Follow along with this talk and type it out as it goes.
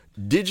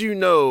Did you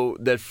know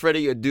that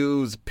Freddie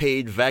Adu's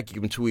paid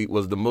vacuum tweet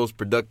was the most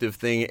productive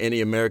thing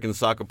any American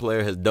soccer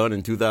player has done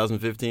in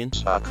 2015?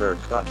 Soccer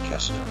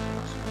Godcast.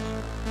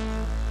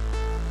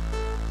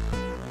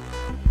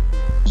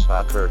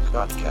 Soccer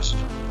Godcast.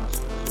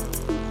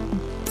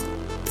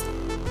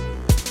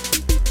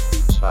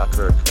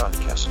 Soccer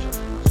Godcast.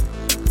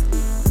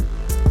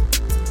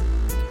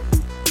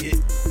 Get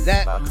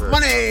that Soccer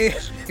money.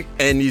 Godcast.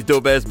 And these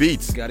dope-ass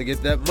beats. Gotta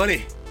get that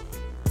money.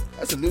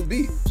 That's a new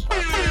beat.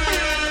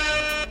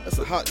 That's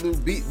a hot new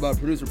beat by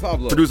producer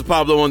Pablo. Producer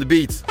Pablo on the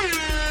beats.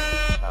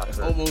 It's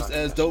almost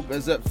as dope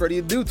as that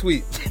Freddie Adu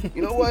tweet.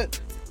 You know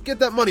what? Get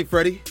that money,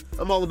 Freddie.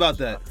 I'm all about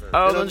that.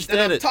 I don't understand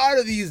I'm it. tired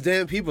of these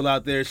damn people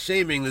out there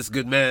shaming this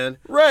good man.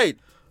 Right.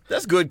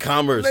 That's good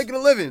commerce. Making a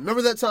living.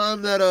 Remember that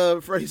time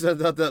that Freddie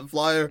sent out that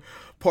flyer,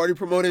 party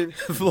promoting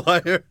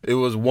flyer? It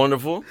was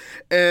wonderful.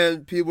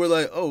 And people were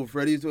like, oh,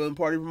 Freddie's doing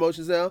party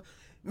promotions now?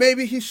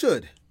 Maybe he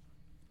should.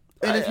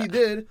 And if he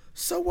did,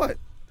 so what?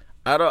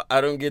 I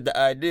don't get the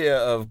idea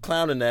of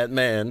clowning that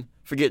man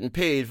for getting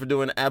paid for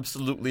doing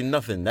absolutely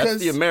nothing. That's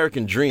the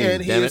American dream,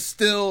 And he damn is it.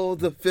 still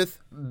the 5th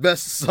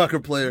best soccer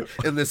player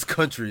in this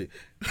country.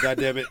 God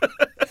damn it.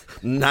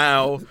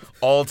 Now,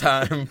 all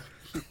time.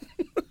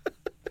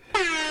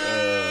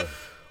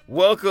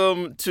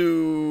 Welcome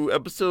to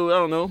episode,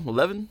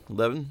 11?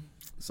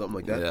 Something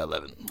like that. Yeah,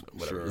 11.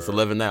 Whatever. Sure. It's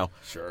 11 now.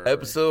 Sure.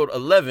 Episode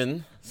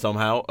 11,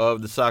 somehow,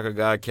 of the Soccer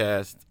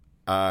Godcast.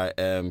 I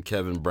am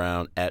Kevin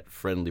Brown at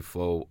Friendly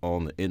Foe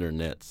on the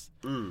internets.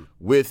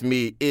 With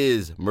me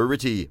is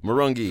Miriti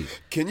Murungi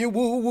Can you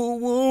woo, woo,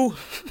 woo?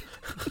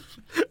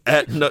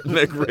 at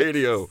Nutmeg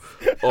Radio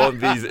on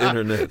these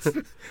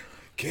internets.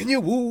 Can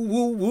you woo,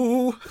 woo,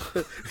 woo?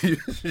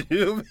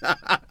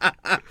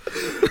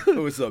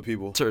 What's up,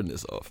 people? Turn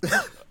this off.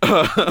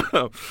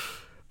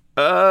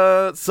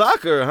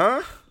 Soccer,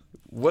 huh?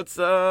 What's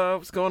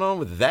going on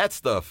with that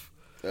stuff?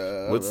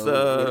 What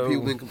have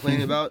people been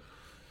complaining about?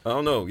 I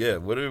don't know. Yeah,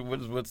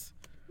 what's?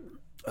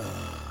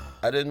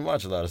 I didn't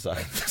watch a lot of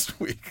soccer this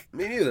week.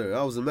 Me neither.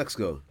 I was in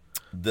Mexico.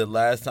 The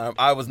last time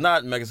I was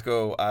not in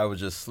Mexico, I was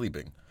just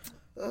sleeping.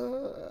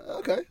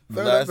 Okay.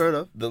 Fair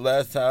enough. The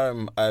last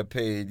time I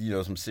paid,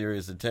 some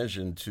serious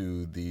attention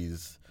to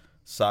these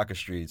soccer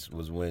streets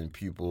was when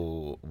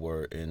people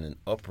were in an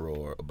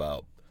uproar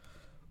about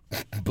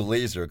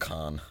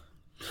BlazerCon.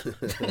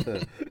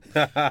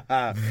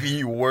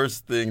 The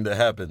worst thing to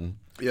happen.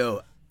 Yo,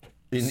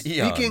 in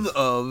speaking eons.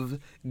 of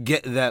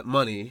get that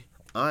money,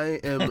 I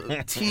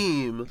am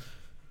team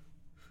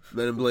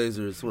Men in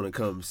Blazers when it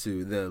comes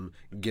to them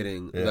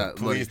getting that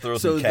money. Please throw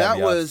some So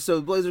caveats.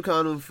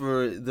 BlazerCon,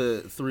 for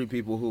the three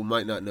people who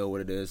might not know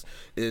what it is,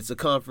 it's a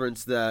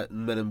conference that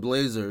Men in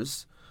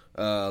Blazers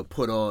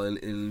put on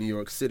in New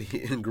York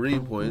City in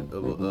Greenpoint,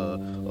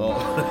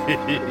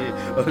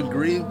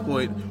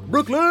 Greenpoint,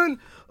 Brooklyn,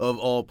 of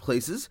all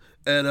places,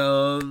 and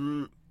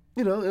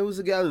it was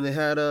a gathering. They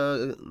had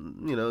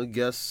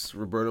guests.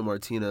 Roberto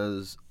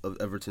Martinez of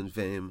Everton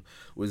fame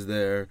was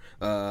there,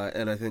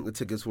 and I think the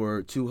tickets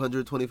were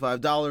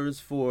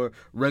 $225 for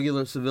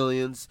regular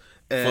civilians.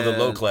 And, For the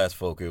low class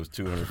folk, it was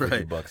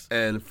 $250,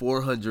 and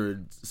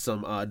 $400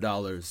 some odd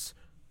dollars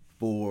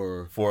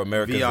for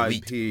America's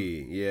VIP.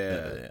 elite.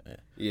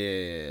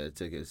 Yeah,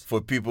 tickets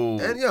For people,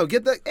 and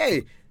get that.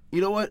 Hey,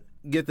 you know what?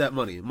 Get that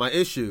money. My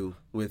issue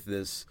with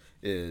this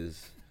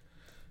is.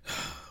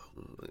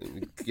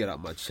 Get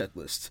out my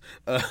checklist.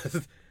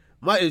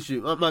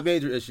 My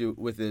major issue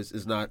with this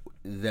is not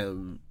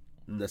them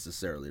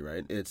necessarily,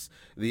 right? It's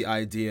the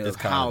idea of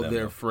how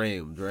they're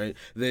framed, right?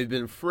 They've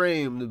been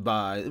framed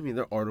by,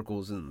 there are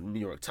articles in the New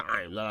York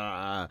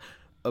Times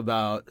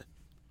about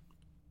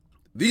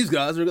these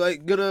guys are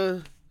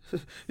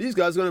these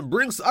guys are gonna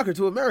bring soccer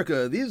to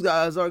America. These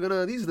guys are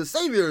these are the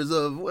saviors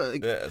of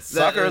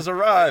soccer has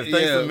arrived.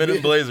 Thanks to Men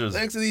in Blazers.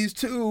 Thanks to these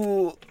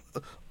two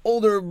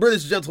older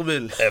British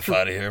gentlemen. F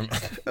out of here.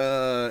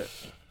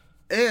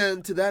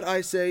 And to that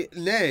I say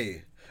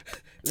nay.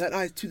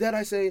 To that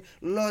I say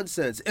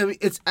nonsense.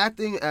 It's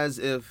acting as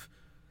if,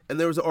 and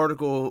there was an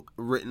article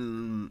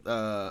written,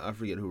 I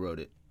forget who wrote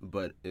it,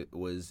 but it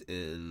was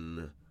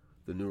in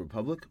the New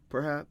Republic,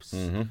 perhaps,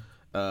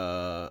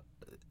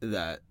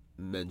 that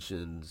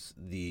mentions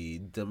the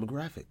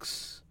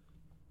demographics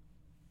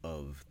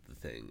of the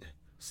thing,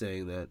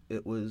 saying that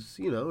it was,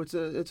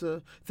 it's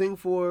a thing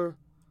for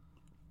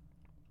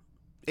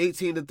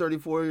 18 to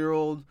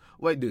 34-year-old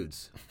white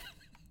dudes,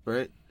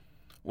 right?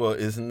 Well,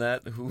 isn't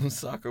that who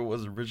soccer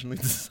was originally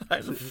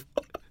designed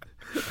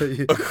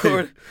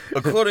for?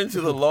 According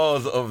to the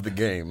laws of the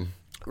game.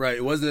 Right,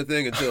 it wasn't a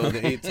thing until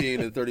the 18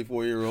 to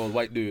 34-year-old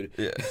white dude.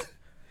 Yeah.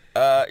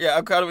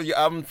 I'm kind of with you.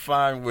 I'm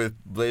fine with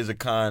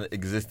BlazerCon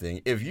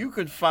existing. If you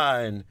could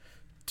find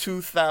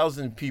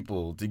 2,000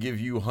 people to give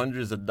you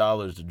hundreds of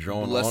dollars to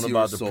drone on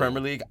about the Premier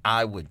League,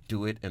 I would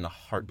do it in a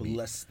heartbeat.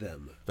 Bless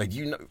them.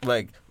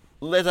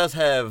 Let us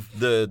have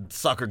the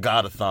Soccer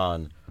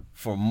Godathon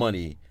for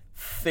money.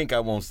 Think I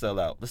won't sell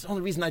out. That's the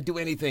only reason I do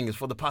anything is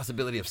for the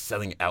possibility of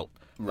selling out.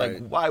 Right.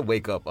 Like, why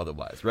wake up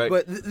otherwise, right?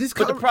 But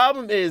the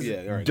problem is,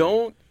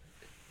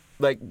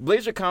 like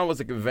BlazerCon was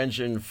a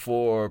convention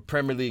for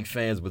Premier League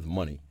fans with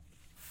money.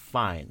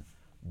 Fine.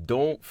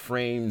 Don't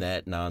frame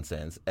that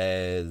nonsense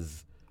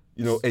as,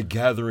 a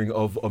gathering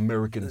of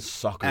American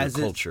soccer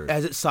culture.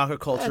 As it's soccer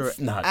culture. That's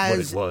not what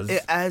it was.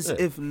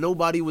 If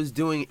nobody was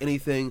doing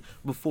anything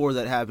before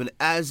that happened.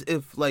 As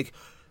if, like,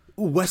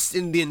 West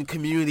Indian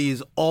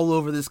communities all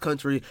over this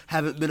country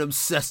haven't been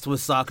obsessed with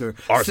soccer.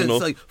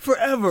 Arsenal. Since, like,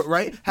 forever,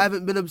 right?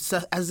 Haven't been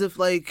obsessed. As if,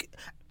 like,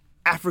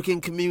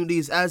 African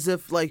communities, as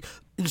if, like,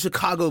 in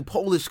Chicago,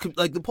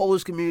 the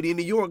Polish community, in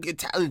New York,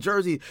 Italian,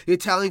 Jersey, the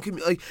Italian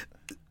community, like,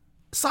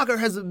 soccer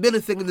hasn't been a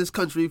thing in this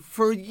country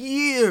for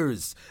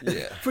years.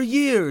 Yeah. For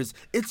years.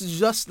 It's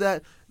just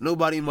that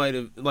nobody might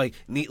have, like,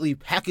 neatly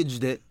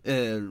packaged it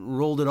and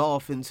rolled it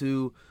off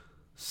into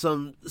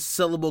some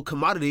sellable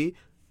commodity.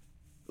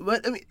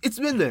 But, I mean, it's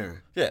been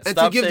there. Yeah, and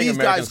to give these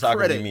American guys soccer,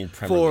 credit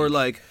for,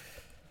 like,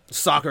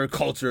 soccer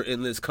culture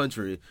in this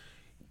country,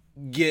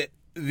 get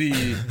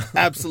the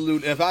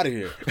absolute F out of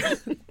here.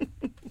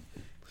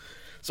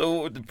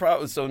 So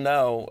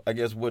now, I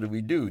guess, what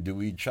do? Do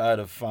we try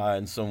to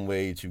find some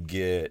way to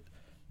get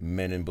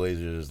men in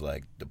blazers,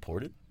 like,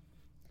 deported?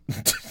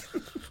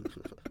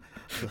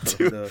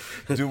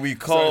 Do we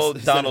call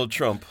Donald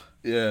Trump?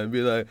 Yeah, and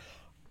be like,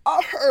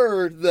 I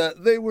heard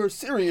that they were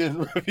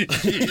Syrian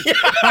refugees.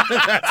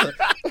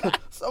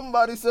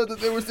 Somebody said that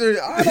they were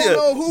Syrian. I don't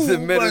know who. The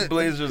men in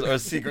blazers are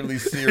secretly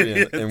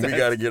Syrian, and we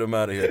got to get them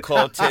out of here.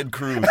 Call Ted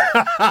Cruz.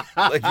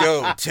 Like,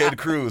 yo, Ted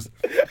Cruz.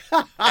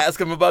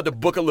 Ask him about the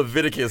book of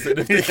Leviticus, and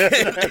if they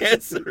can't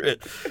answer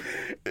it.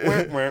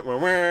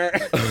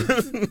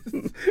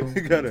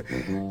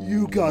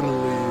 You gotta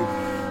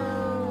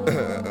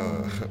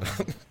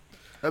leave.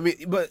 I mean,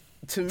 but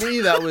to me,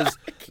 that was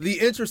the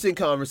interesting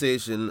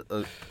conversation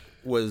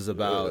was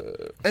about,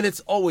 and it's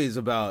always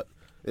about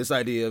this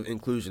idea of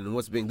inclusion and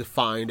what's being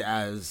defined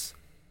as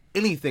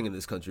anything in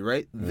this country,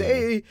 right? Mm.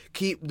 They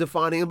keep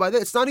defining it by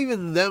that. It's not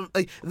even them,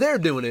 like, they're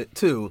doing it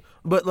too,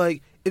 but,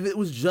 like, if it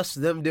was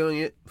just them doing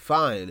it,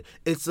 fine.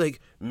 It's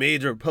like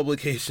major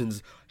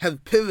publications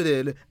have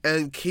pivoted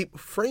and keep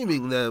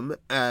framing them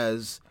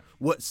as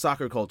what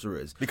soccer culture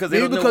is. Because they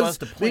don't know what else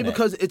to point at.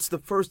 Because it's the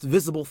first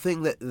visible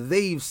thing that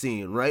they've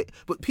seen, right?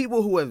 But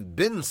people who have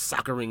been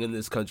soccering in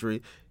this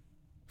country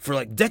for,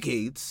 like,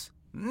 decades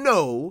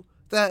know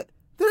that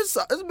there's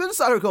been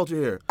soccer culture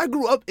here. I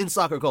grew up in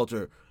soccer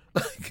culture.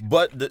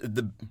 But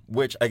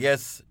which I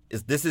guess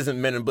this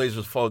isn't Men in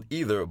Blazers' fault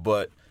either,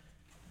 but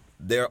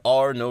there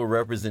are no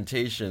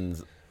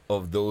representations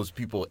of those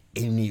people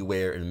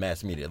anywhere in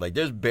mass media. Like,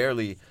 there's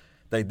barely,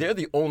 like, they're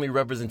the only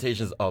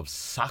representations of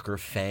soccer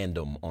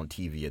fandom on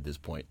TV at this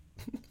point.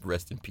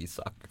 Rest in peace,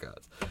 soccer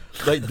gods.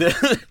 Like, they're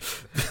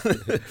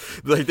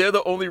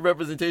the only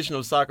representation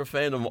of soccer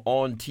fandom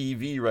on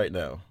TV right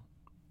now.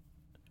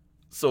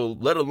 So,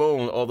 let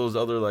alone all those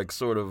other, like,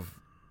 sort of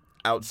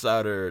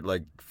outsider,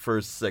 like,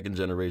 first, second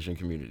generation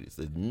communities.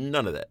 There's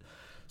none of that.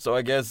 So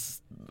I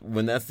guess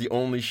when that's the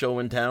only show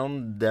in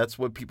town, that's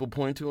what people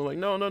point to. I'm like,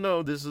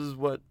 no, this is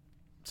what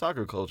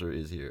soccer culture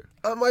is here.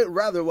 I might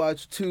rather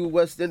watch two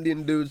West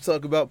Indian dudes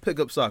talk about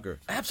pickup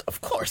soccer.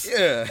 Of course.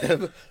 Yeah.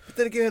 But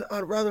then again,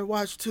 I'd rather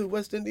watch two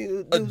West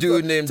Indian dudes. A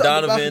dude named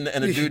Donovan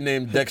and a dude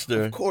named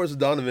Dexter. Of course,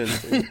 Donovan.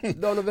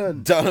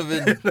 Donovan,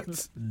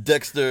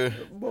 Dexter.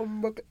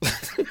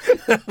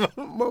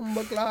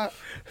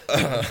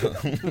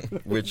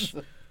 Which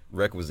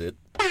requisite.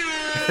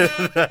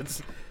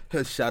 That's...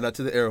 Shout out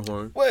to the air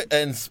horn. Well,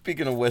 and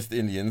speaking of West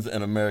Indians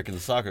and American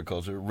soccer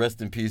culture, rest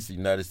in peace, the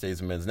United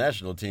States men's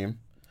national team.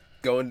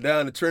 Going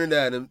down to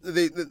Trinidad. And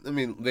they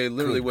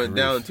literally went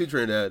down to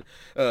Trinidad,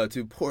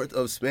 to Port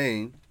of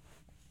Spain,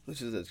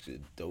 which is actually a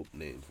dope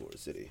name for a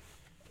city.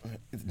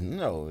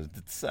 No,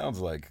 it sounds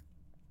like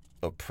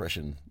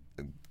oppression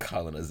and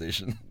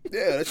colonization.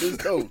 Yeah, that's just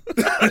dope.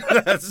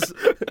 That's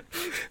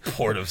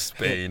Port of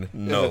Spain.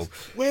 No. Yes.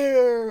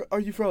 Where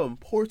are you from?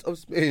 Port of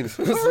Spain.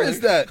 Where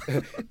is that?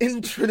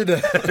 In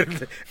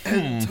Trinidad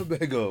and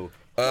Tobago.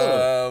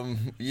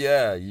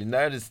 Yeah,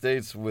 United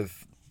States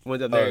with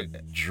a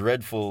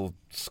dreadful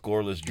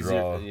scoreless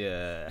draw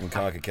in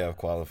CONCACAF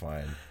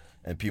qualifying.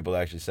 And people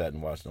actually sat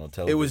and watched it on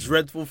television. It was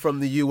dreadful from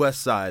the U.S.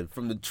 side.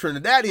 From the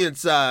Trinidadian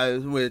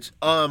side, which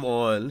I'm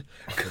on,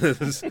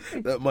 because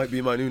that might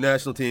be my new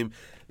national team,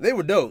 they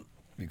were dope.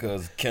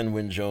 Because Ken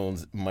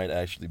Wynne-Jones might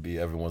actually be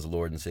everyone's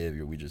Lord and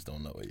Savior. We just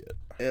don't know it yet.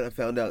 And I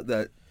found out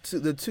that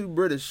the two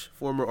British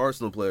former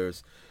Arsenal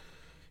players,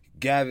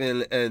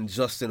 Gavin and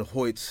Justin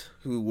Hoyt,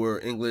 who were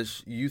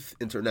English youth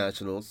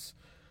internationals,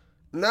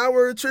 now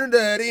we're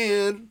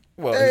Trinidadian.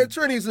 Well, hey,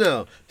 Trinities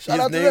now.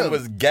 Shout out to them. His name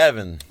was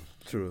Gavin.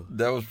 True.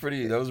 That was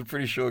a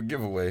pretty short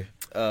giveaway.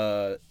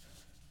 The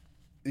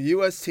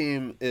U.S.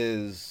 team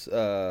is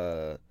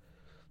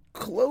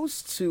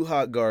close to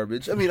hot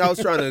garbage. I mean, I was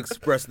trying to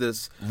express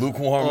this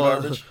lukewarm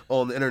garbage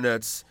on the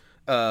internets.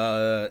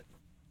 I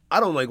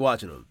don't like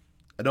watching them.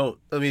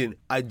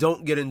 I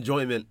don't get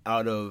enjoyment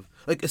out of,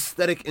 like,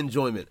 aesthetic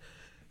enjoyment.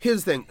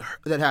 Here's the thing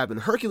that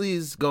happened.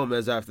 Herculez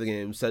Gomez after the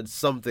game said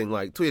something,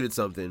 like, tweeted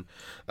something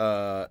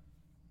that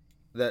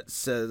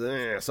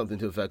says something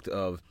to the effect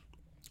of,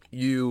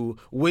 you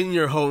win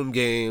your home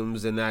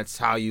games and that's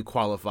how you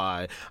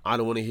qualify. I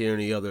don't want to hear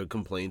any other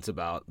complaints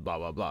about blah,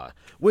 blah, blah.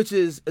 Which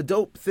is a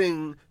dope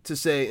thing to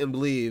say and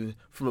believe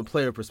from a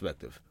player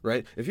perspective,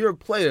 right? If you're a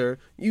player,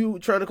 you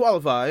trying to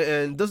qualify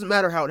and it doesn't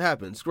matter how it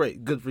happens.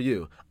 Great, good for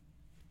you.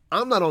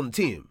 I'm not on the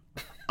team.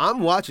 I'm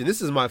watching.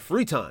 This is my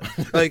free time.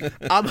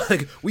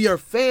 We are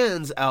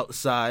fans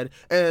outside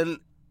and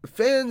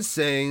fans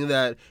saying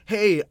that,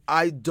 hey,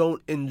 I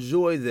don't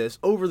enjoy this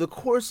over the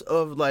course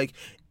of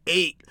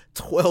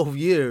 12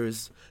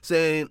 years,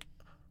 saying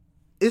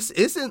this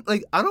isn't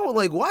I don't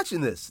like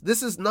watching this.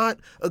 This is not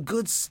a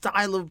good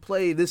style of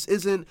play. This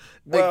isn't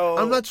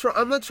I'm not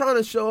trying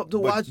to show up to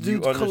watch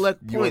dudes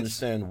collect points. You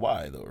understand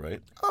why though,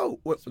 right? Oh,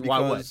 why?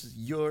 Because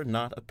you're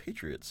not a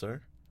patriot,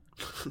 sir.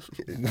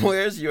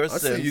 Where's your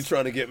sense? I see you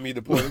trying to get me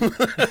to point.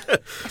 I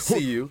see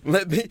you.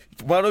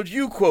 Why don't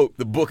you quote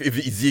the book of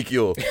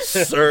Ezekiel,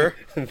 sir?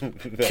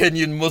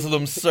 Kenyan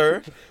Muslim,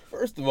 sir.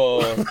 First of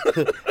all,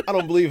 I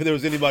don't believe there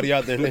was anybody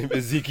out there named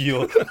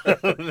Ezekiel.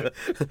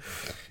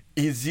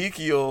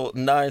 Ezekiel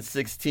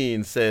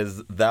 9:16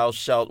 says, "Thou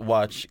shalt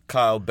watch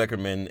Kyle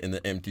Beckerman in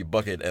the empty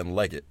bucket and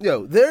like it."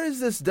 Yo, there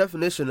is this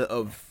definition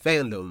of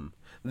fandom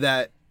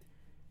that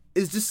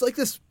is just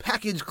this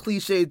packaged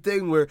cliche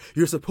thing where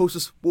you're supposed to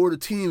support a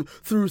team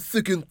through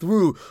thick and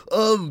through,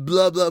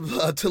 blah, blah,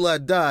 blah, till I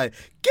die.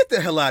 Get the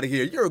hell out of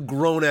here. You're a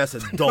grown-ass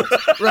adult,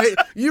 right?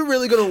 You're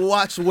really going to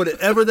watch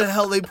whatever the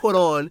hell they put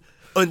on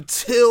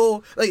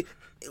until,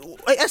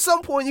 at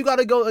some point you got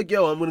to go,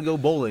 yo, I'm going to go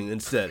bowling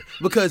instead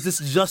because this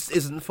just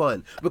isn't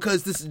fun.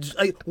 Because this,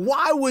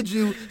 why would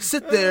you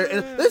sit there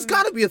and there's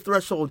got to be a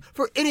threshold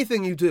for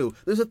anything you do.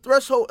 There's a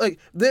threshold,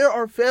 there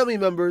are family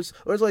members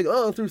where it's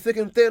through thick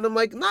and thin. I'm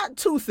not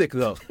too thick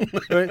though,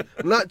 right?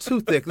 Not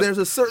too thick. There's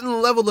a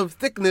certain level of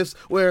thickness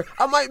where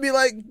I might be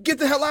get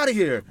the hell out of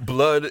here.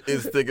 Blood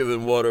is thicker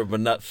than water, but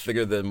not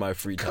thicker than my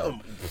free time.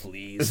 Come,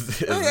 please.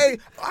 Hey,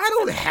 I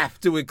don't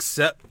have to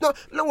accept,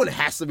 no one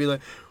has to be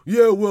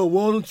yeah, well,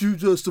 why don't you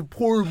just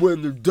support them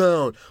when they're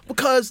down?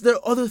 Because there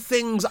are other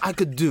things I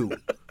could do.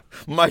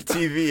 My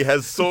TV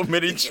has so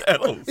many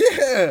channels.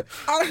 Yeah,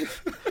 I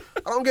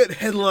don't get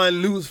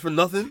headline news for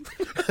nothing.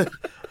 I'm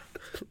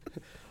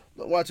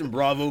not watching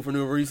Bravo for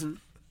no reason.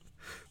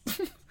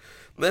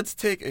 Let's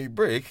take a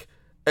break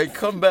and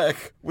come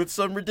back with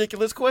some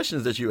ridiculous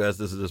questions that you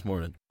asked us this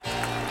morning.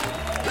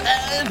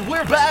 And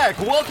we're back.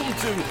 Welcome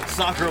to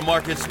Soccer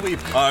Market Sweep.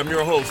 I'm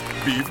your host,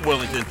 Beef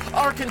Wellington.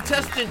 Our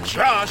contestant,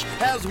 Josh,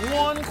 has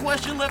one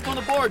question left on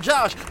the board.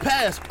 Josh,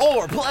 pass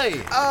or play?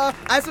 I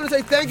just want to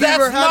say thank you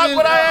for having... That's not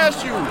what I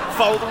asked you.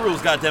 Follow the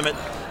rules, goddammit.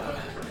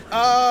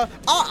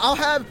 I'll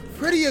have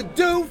Pretty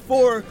Ado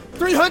for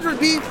 300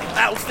 beef.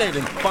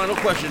 Outstanding. Final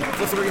question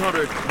for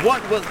 300.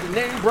 What was the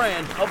name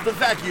brand of the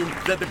vacuum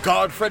that the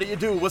God Freddy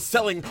Ado was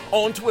selling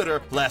on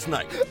Twitter last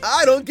night?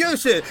 I don't give a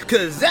shit,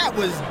 because that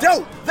was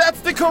dope. That's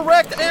the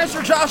correct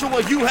answer,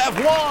 Joshua. You have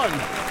won.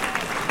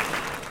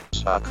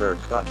 Soccer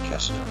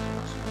Godcast.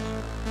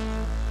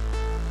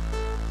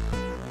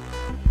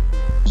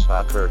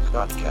 Soccer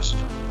Godcast.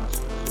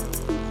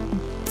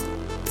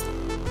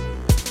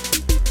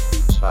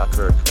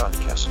 Soccer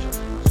Godcast.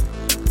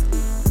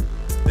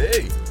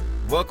 Hey,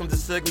 welcome to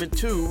segment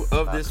 2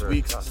 of this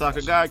week's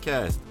Soccer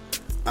Godcast.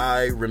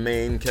 I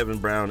remain Kevin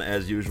Brown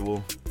as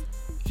usual.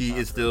 He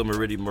is still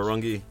Miriti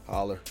Murungi.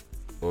 Holler.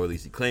 Or at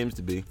least he claims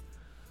to be.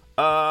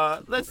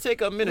 Let's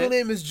take a minute. My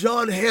name is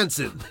John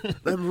Hansen.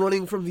 I'm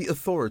running from the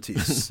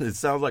authorities. It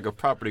sounds like a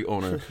property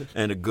owner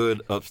and a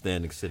good,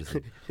 upstanding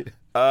citizen.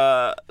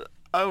 I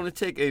want to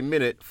take a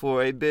minute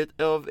for a bit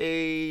of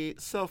a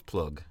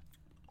self-plug.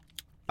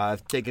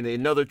 I've taken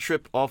another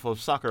trip off of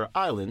Soccer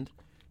Island.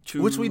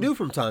 Which we do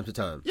from time to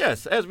time.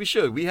 Yes, as we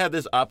should. We had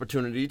this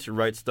opportunity to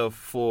write stuff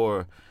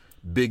for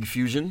Big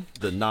Fusion,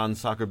 the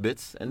non-soccer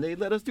bits, and they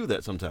let us do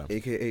that sometime.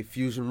 AKA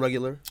Fusion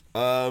Regular.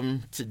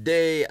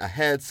 Today I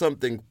had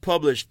something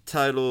published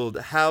titled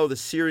How the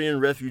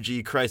Syrian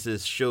Refugee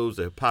Crisis Shows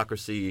the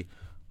Hypocrisy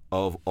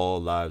of All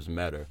Lives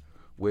Matter,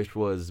 which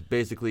was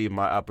basically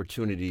my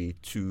opportunity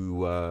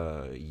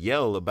to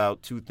yell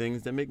about two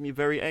things that make me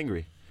very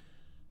angry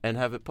and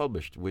have it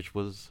published, which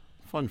was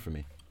fun for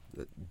me.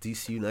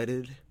 DC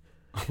United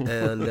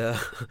and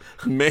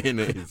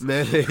mayonnaise.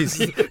 Mayonnaise.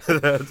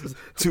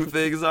 Two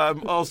things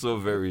I'm also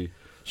very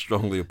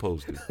strongly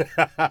opposed to.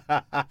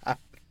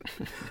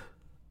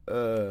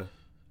 I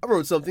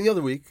wrote something the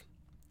other week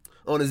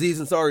on Aziz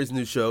Ansari's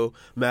new show,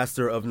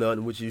 Master of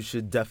None, which you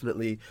should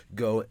definitely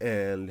go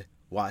and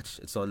watch.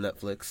 It's on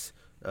Netflix.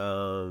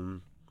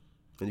 And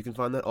you can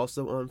find that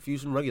also on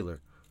Fusion Regular.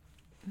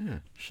 Yeah,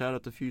 shout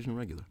out to Fusion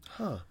Regular.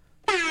 Huh.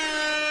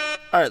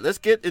 All right, let's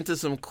get into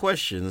some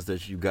questions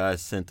that you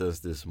guys sent us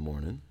this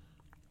morning.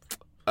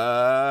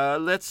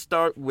 Let's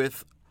start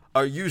with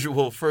our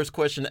usual first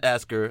question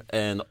asker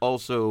and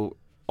also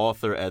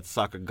author at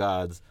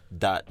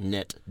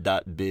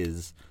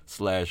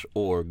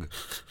soccergods.net.biz/org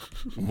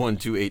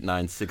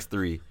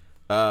 128963.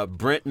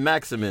 Brent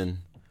Maximin,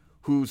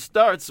 who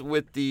starts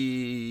with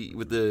the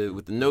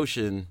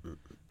notion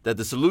that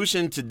the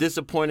solution to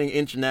disappointing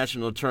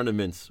international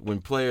tournaments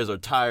when players are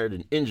tired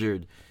and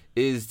injured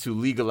is to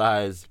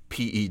legalize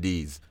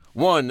PEDs.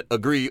 One,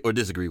 agree or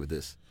disagree with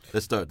this?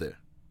 Let's start there.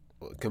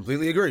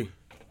 Completely agree.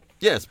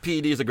 Yes,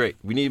 PEDs are great.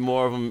 We need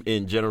more of them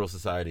in general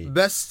society.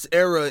 Best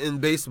era in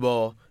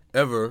baseball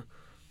ever,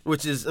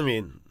 which is,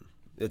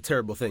 a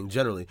terrible thing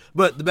generally.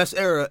 But the best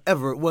era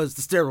ever was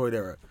the steroid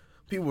era.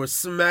 People were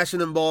smashing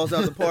them balls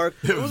out the park.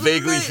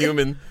 Vaguely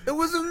human. It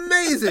was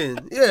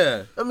amazing.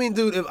 Yeah.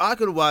 Dude, if I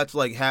could watch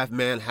like half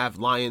man, half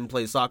lion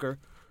play soccer,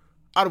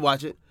 I'd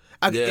watch it.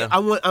 I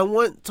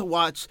want to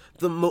watch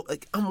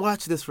I'm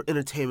watching this for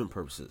entertainment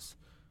purposes.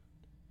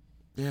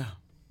 Yeah.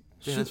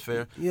 Yeah, that's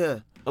fair. Yeah.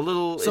 A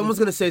little. Someone's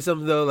going to say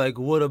something, though, like,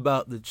 what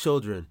about the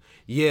children?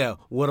 Yeah,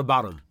 what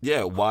about them?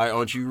 Yeah, why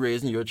aren't you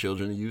raising your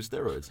children to use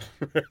steroids?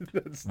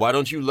 Why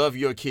don't you love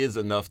your kids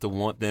enough to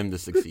want them to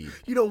succeed?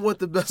 You don't want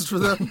the best for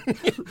them?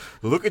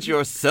 Look at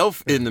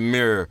yourself in the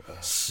mirror,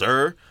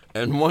 sir,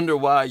 and wonder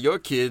why your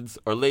kids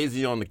are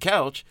lazy on the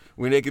couch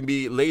when they can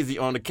be lazy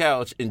on the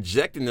couch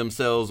injecting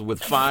themselves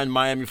with fine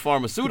Miami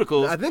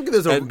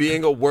pharmaceuticals and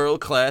being a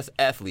world-class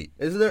athlete.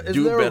 Isn't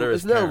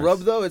there a rub,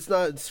 though? It's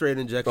not straight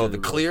injection. Oh, the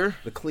clear?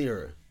 The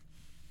clear.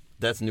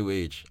 That's new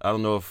age. I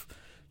don't know if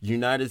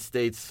United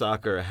States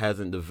soccer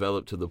hasn't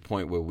developed to the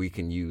point where we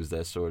can use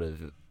that sort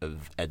of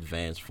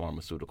advanced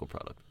pharmaceutical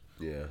product.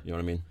 Yeah. You know what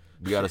I mean?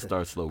 We got to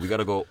start slow. We got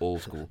to go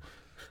old school.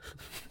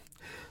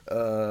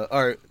 All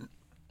right.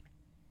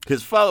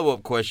 His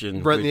follow-up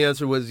question... Brent, the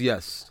answer was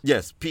yes.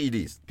 Yes,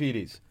 PEDs.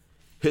 PEDs.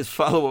 His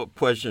follow-up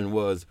question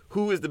was,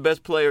 who is the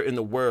best player in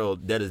the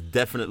world that is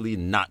definitely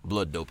not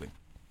blood doping?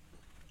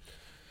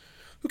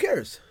 Who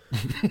cares?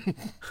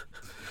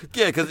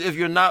 Yeah, because if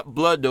you're not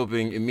blood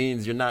doping, it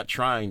means you're not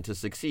trying to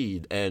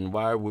succeed. And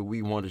why would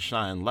we want to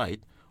shine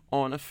light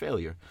on a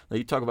failure? Now,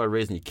 you talk about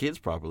raising your kids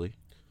properly.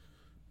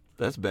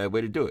 That's a bad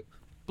way to do it.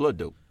 Blood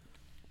dope.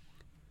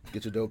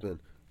 Get your dope in.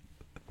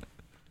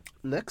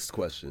 Next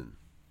question.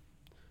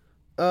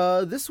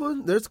 There's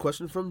a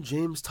question from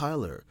James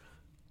Tyler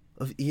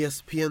of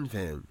ESPN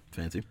fan.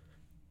 Fancy.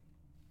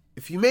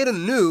 If you made a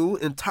new,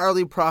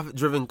 entirely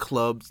profit-driven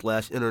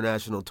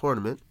club/international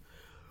tournament,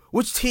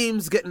 which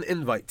teams get an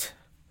invite?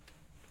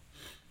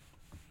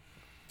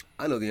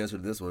 I know the answer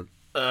to this one.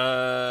 What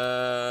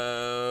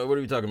are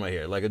we talking about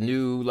here? Like a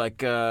new,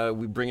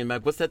 we bringing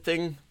back, what's that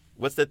thing?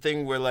 What's that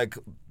thing where,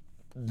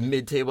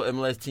 mid-table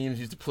MLS teams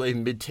used to play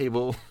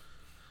mid-table...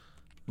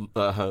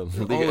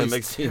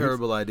 always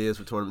terrible ideas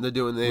for tournament. They're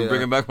doing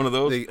bringing back one of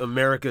those. The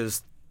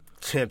America's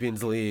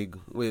Champions League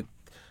with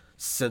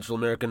Central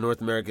America, North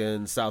America,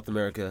 and South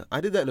America. I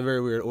did that in a very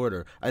weird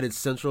order. I did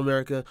Central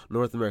America,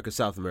 North America,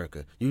 South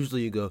America.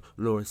 Usually you go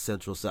North,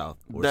 Central, South.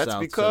 Or That's South,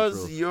 because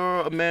Central.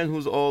 You're a man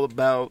who's all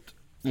about,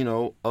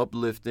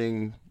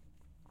 uplifting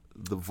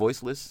the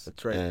voiceless.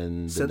 That's right.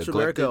 And Central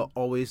America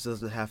always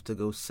doesn't have to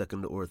go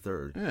second or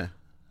third. Yeah.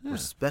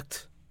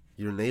 Respect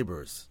your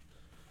neighbors.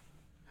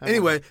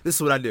 Anyway, this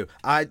is what I do.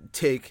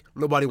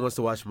 Nobody wants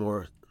to watch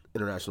more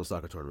international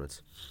soccer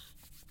tournaments.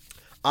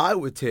 I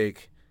would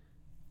take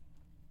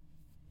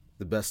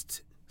the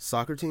best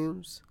soccer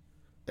teams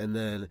and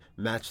then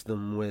match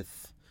them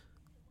with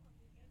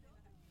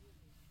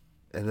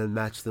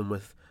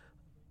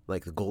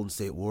like the Golden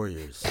State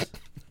Warriors.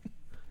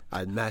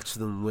 I'd match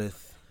them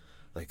with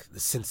like the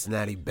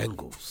Cincinnati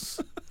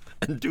Bengals.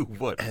 And do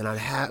what? And I'd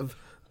have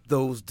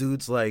those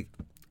dudes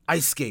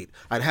ice skate.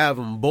 I'd have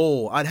them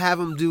bowl. I'd have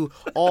them do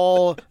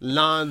all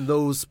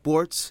those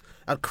sports.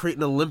 I'd create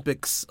an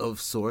Olympics of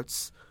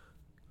sorts.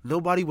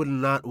 Nobody would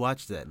not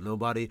watch that.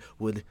 Nobody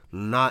would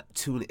not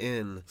tune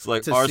in. It's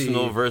like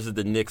Arsenal versus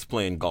the Knicks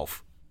playing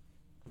golf.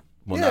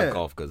 Well, not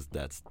golf because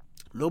that's...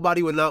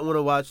 Nobody would not want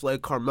to watch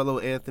Carmelo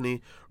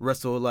Anthony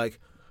wrestle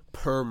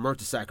Per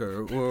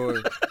Mertesacker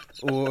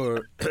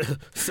or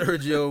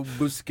Sergio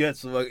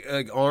Busquets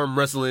arm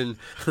wrestling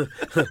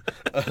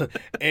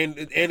and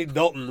Andy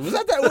Dalton. Was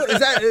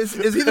that is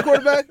he the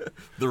quarterback?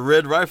 The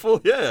Red Rifle?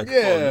 Yeah.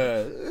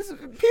 Yeah.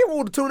 People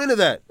would tune into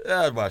that.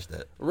 Yeah, I'd watch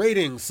that.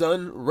 Ratings,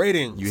 son.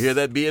 Ratings. You hear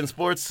that, beIN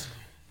Sports?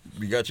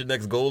 You got your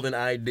next golden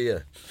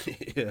idea.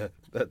 Yeah.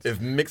 If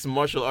mixed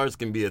martial arts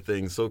can be a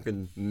thing, so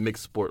can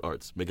mixed sport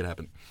arts. Make it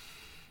happen.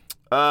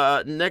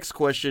 Next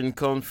question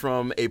comes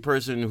from a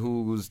person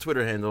whose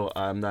Twitter handle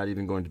I'm not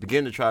even going to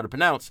begin to try to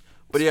pronounce,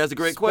 but he has a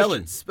great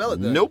question. Spell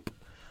it then. Nope.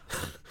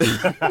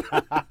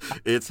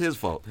 It's his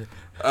fault.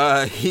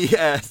 He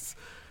asks,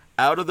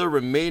 out of the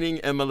remaining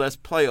MLS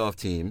playoff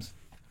teams,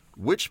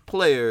 which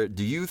player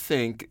do you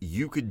think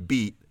you could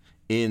beat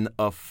in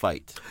a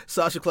fight?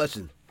 Sasha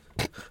Kleshin.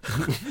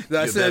 Did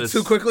I say it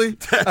too quickly?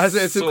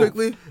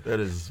 That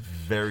is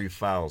very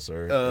foul,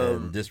 sir,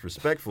 and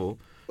disrespectful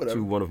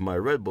to one of my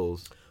Red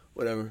Bulls.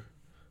 Whatever.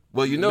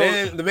 Well,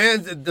 the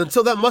man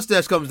until that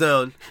mustache comes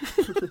down,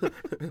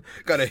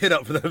 got a hit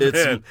up for that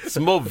man. It's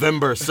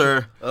Movember,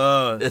 sir.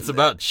 It's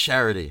about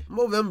charity.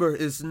 Movember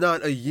is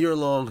not a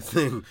year-long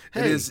thing.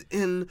 Hey, it is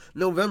in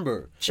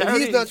November.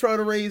 Charity. He's not trying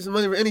to raise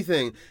money for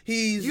anything.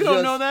 You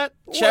don't know that?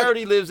 What?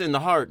 Charity lives in the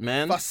heart,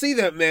 man. If I see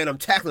that man, I'm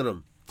tackling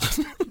him.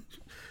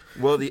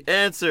 Well, the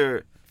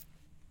answer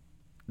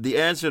the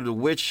answer to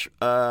which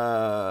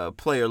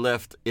player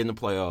left in the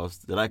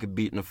playoffs that I could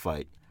beat in a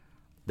fight.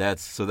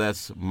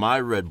 That's my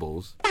Red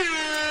Bulls,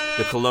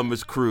 the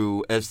Columbus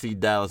Crew, FC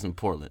Dallas, and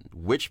Portland.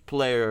 Which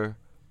player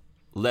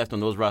left on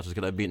those rosters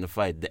could I beat in a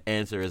fight? The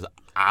answer is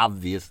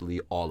obviously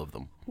all of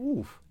them.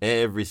 Oof.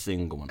 Every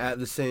single one. At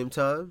the same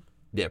time?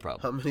 Yeah,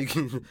 probably.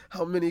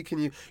 How many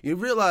can you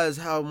realize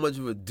how much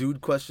of a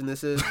dude question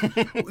this is?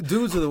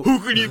 Dudes are the who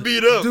can you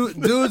beat up?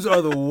 Dudes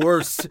are the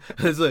worst.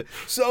 It's like,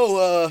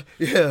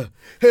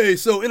 hey,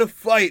 so in a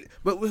fight,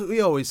 but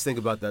we always think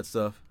about that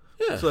stuff.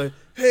 Yeah. It's like,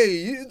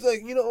 hey,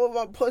 if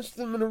I punched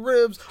him in the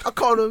ribs, I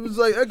caught him. It's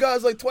like, that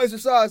guy's like twice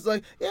his size. It's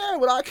like, yeah,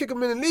 but I kick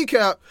him in the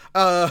kneecap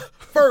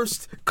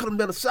first, cut him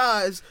down to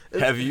size.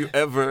 Have you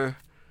ever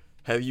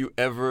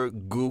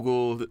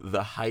Googled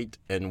the height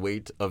and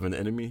weight of an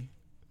enemy?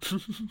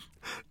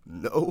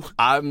 No.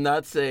 I'm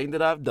not saying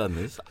that I've done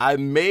this. I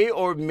may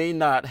or may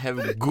not have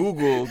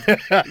Googled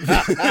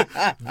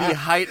the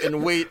height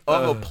and weight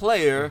of a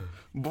player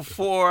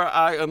before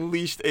I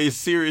unleashed a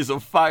series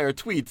of fire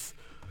tweets.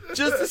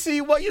 Just to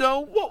see what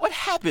would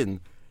happen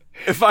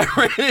if I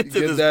ran into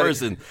this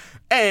person.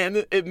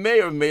 And it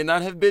may or may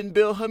not have been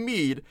Bill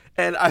Hamid,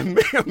 and I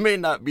may or may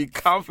not be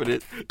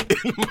confident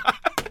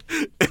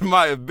in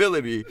my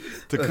ability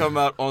to come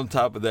out on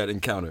top of that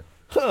encounter.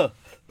 Huh.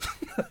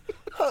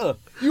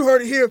 You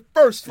heard it here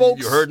first,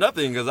 folks. You heard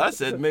nothing because I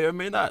said may or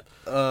may not.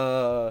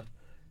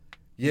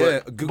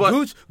 Yeah,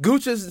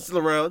 Gooch is still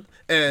around,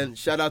 and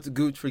shout out to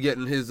Gooch for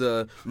getting his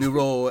new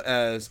role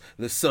as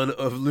the son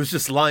of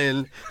Lucius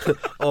Lyon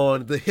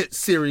on the hit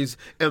series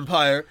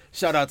Empire.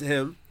 Shout out to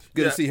him.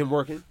 Good to see him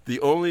working. The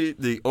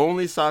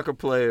only soccer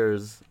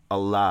players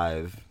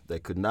alive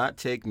that could not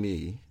take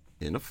me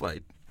in a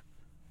fight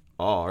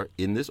are,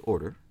 in this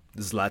order,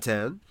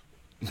 Zlatan,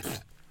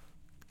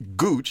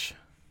 Gooch,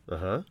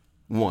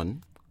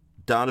 1,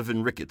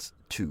 Donovan Ricketts,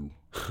 2.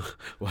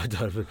 Why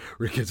Donovan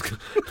Ricketts?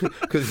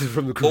 Because he's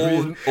from the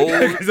Caribbean.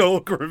 He's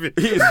old Caribbean.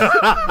 He's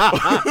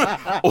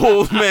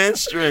old man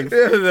strength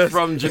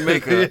from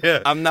Jamaica.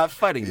 Yeah. I'm not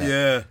fighting that.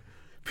 Yeah.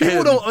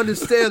 People don't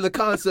understand the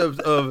concept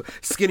of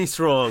skinny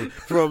strong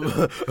from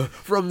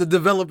the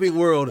developing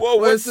world. Whoa,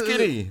 what's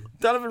skinny?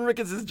 Donovan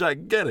Ricketts is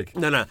gigantic.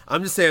 No.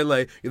 I'm just saying,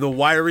 like, the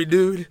wiry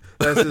dude.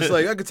 That's just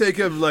like, I could take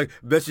him, like,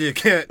 bet you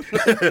can't.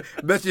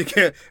 Bet you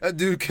can't. That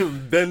dude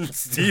can bend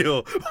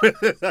steel.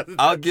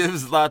 I'll give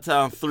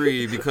Zlatan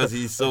 3 because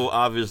he so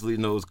obviously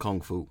knows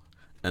Kung Fu,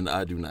 and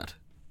I do not.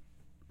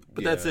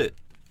 But that's it.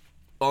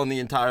 On the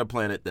entire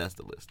planet, that's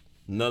the list.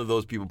 None of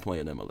those people play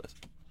in MLS.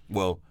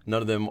 Well,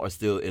 none of them are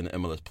still in the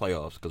MLS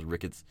playoffs because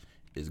Ricketts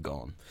is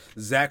gone.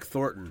 Zach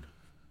Thornton.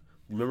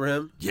 Remember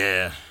him?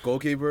 Yeah.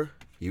 Goalkeeper.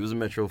 He was a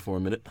Metro for a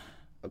minute.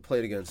 I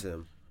played against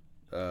him.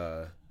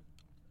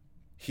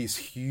 He's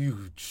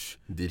huge.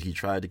 Did he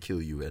try to kill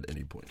you at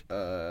any point?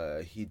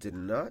 He did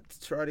not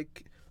try to...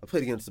 I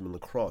played against him in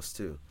lacrosse,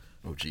 too.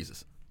 Oh,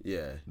 Jesus.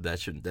 Yeah.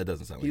 That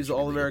doesn't sound like he's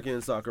All-American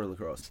in soccer and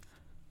lacrosse.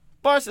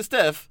 Barca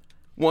Steph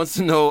wants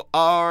to know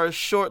our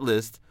short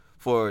list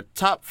for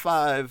top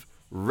 5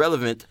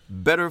 relevant,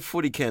 better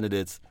footy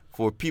candidates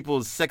for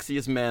people's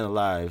sexiest man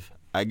alive,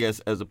 I guess,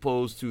 as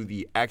opposed to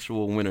the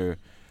actual winner,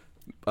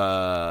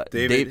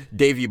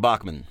 Davy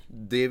Bachman.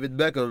 David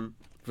Beckham,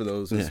 for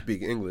those who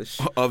speak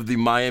English. Of the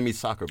Miami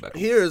Soccer Beckham.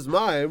 Here's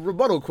my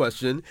rebuttal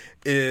question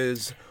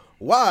is,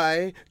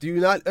 why do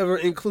you not ever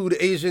include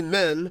Asian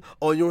men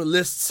on your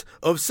lists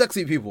of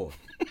sexy people?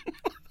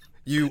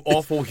 You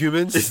awful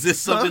humans. Is this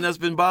something that's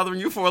been bothering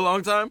you for a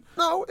long time?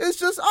 No, it's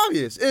just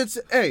obvious.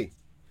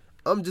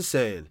 I'm just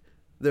saying.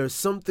 There's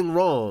something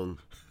wrong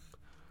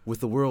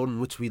with the world in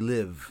which we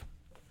live.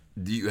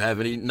 Do you have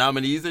any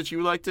nominees that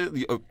you like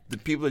the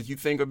people that you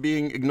think are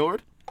being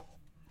ignored?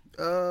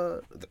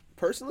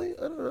 Personally,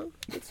 I don't know.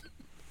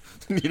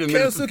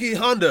 Kensuke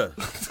Honda.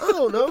 I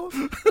don't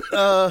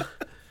know.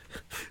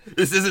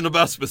 This isn't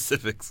about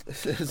specifics.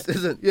 This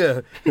isn't, yeah.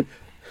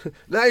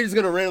 Now you're just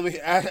going to randomly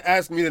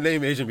ask me to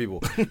name Asian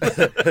people.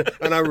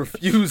 And I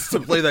refuse to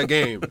play that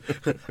game.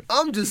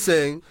 I'm just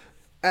saying,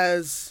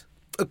 as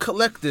a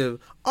collective,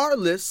 our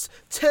lists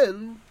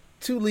tend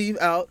to leave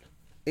out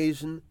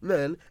Asian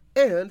men,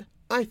 and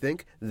I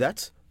think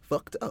that's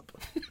fucked up.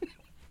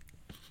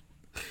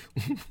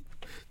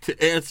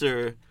 To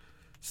answer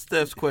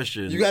Steph's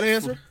question. You got an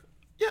answer?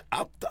 Yeah,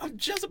 I'm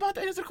just about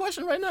to answer the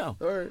question right now.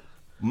 All right.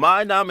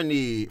 My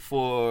nominee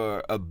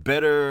for a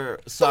better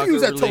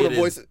soccer-related... Use that tone of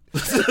voice.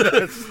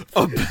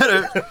 A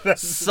better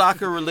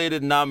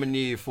soccer-related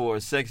nominee for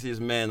sexiest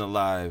man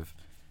alive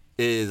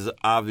is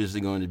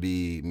obviously going to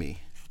be me.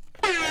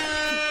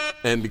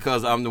 And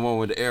because I'm the one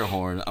with the air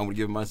horn, I'm going to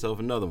give myself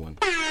another one.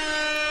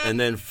 And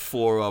then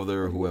 4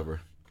 other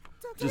whoever.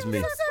 Just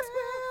me.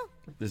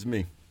 Just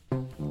me.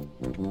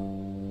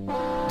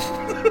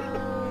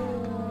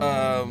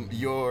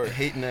 Your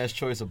hating-ass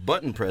choice of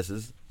button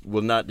presses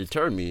will not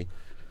deter me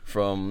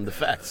from the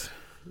facts.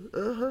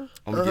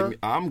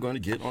 I'm going to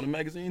get on a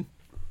magazine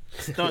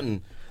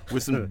stunting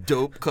with some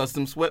dope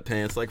custom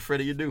sweatpants like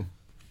Freddie you do.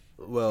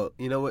 Well,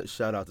 you know what?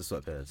 Shout out to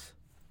sweatpants.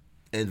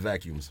 And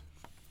vacuums.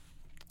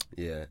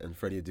 Yeah, and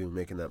Freddie Adu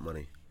making that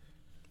money.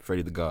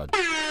 Freddie the God.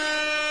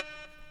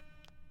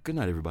 Good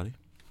night, everybody.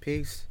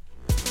 Peace.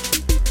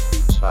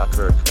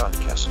 Soccer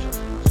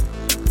Godcaster.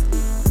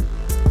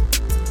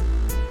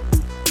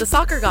 The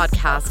Soccer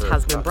Godcast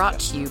has been brought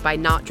to you by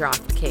Not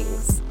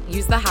DraftKings.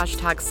 Use the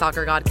hashtag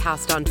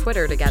SoccerGodcast on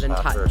Twitter to get in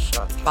touch.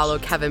 Follow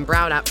Kevin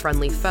Brown at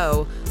Friendly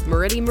Foe,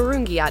 Miriti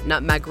Murungi at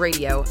Nutmeg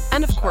Radio,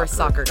 and of course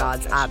Soccer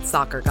Gods at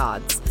Soccer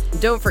Gods.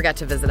 Don't forget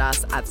to visit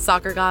us at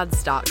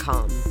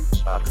soccergods.com.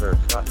 Soccer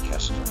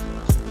Godcaster.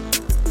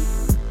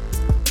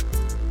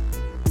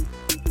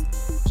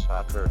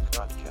 Soccer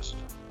Godcaster.